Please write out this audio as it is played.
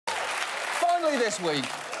finally this week,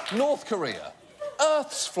 North Korea.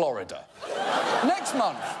 Earth's Florida. Next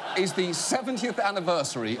month is the 70th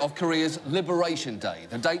anniversary of Korea's Liberation Day,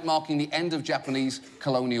 the date marking the end of Japanese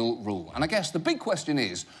colonial rule. And I guess the big question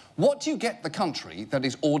is, what do you get the country that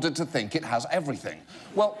is ordered to think it has everything?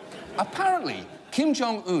 Well, apparently, Kim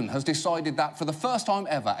Jong-un has decided that for the first time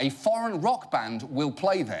ever, a foreign rock band will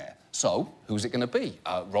play there. So, who's it going to be?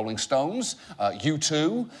 Rolling Stones?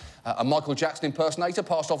 U2? A Michael Jackson impersonator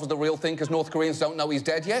passed off as the real thing because North Koreans don't know he's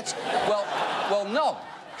dead yet? Well, no.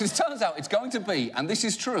 Because it turns out it's going to be, and this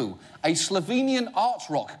is true, a Slovenian art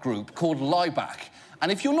rock group called Laibach. And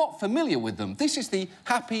if you're not familiar with them, this is the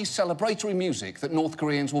happy, celebratory music that North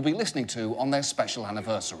Koreans will be listening to on their special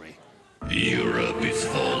anniversary. Europe is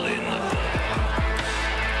falling apart.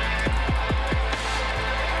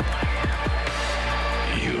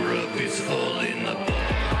 Europe is falling apart.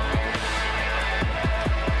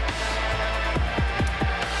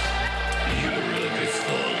 Europe is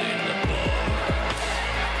falling apart.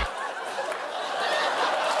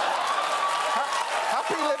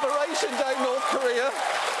 Happy Liberation Day, North Korea.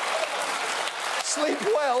 Sleep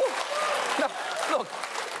well. Now, look,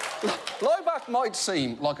 Laibach might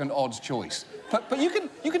seem like an odd choice, but you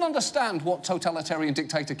can understand what totalitarian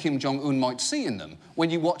dictator Kim Jong-un might see in them when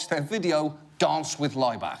you watch their video, Dance with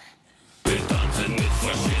Laibach. Wir tanzen mit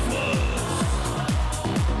Faschismus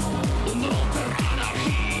und unter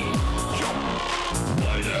Anarchie.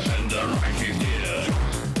 Beide Hände reich ich dir.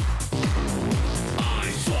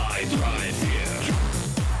 1, 2, 3,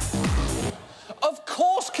 4. Of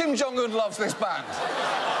course Kim Jong-un loves this band.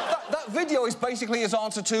 That video is basically his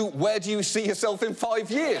answer to where do you see yourself in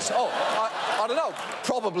 5 years? Oh, I don't know.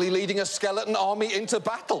 Probably leading a skeleton army into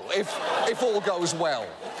battle, if all goes well.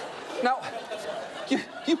 Now,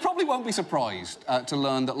 you probably won't be surprised to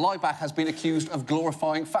learn that Laibach has been accused of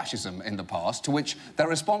glorifying fascism in the past, to which their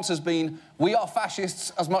response has been, we are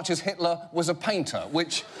fascists as much as Hitler was a painter,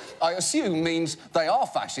 which I assume means they are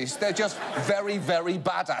fascists, they're just very, very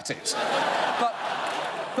bad at it.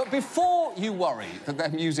 But before you worry that their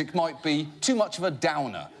music might be too much of a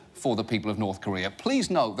downer for the people of North Korea, please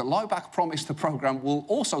note that Laibach promised the programme will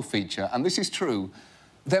also feature, and this is true,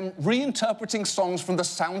 them reinterpreting songs from The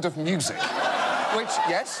Sound of Music. Which,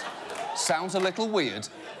 yes, sounds a little weird,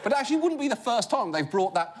 but actually wouldn't be the first time they've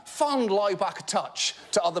brought that fun Laibach touch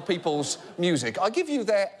to other people's music. I give you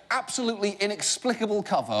their absolutely inexplicable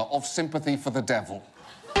cover of Sympathy for the Devil.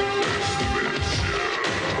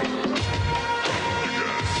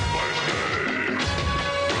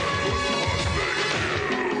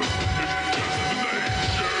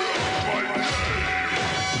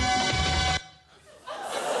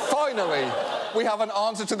 Finally, we have an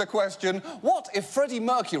answer to the question, what if Freddie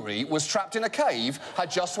Mercury was trapped in a cave, had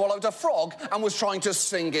just swallowed a frog and was trying to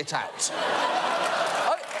sing it out?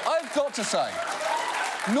 I've got to say,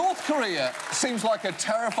 North Korea seems like a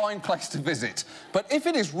terrifying place to visit, but if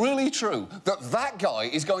it is really true that that guy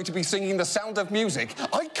is going to be singing The Sound of Music,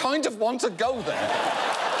 I kind of want to go there.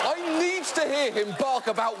 I need to hear him bark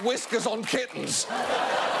about whiskers on kittens.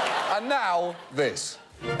 And now, this.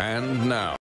 And now...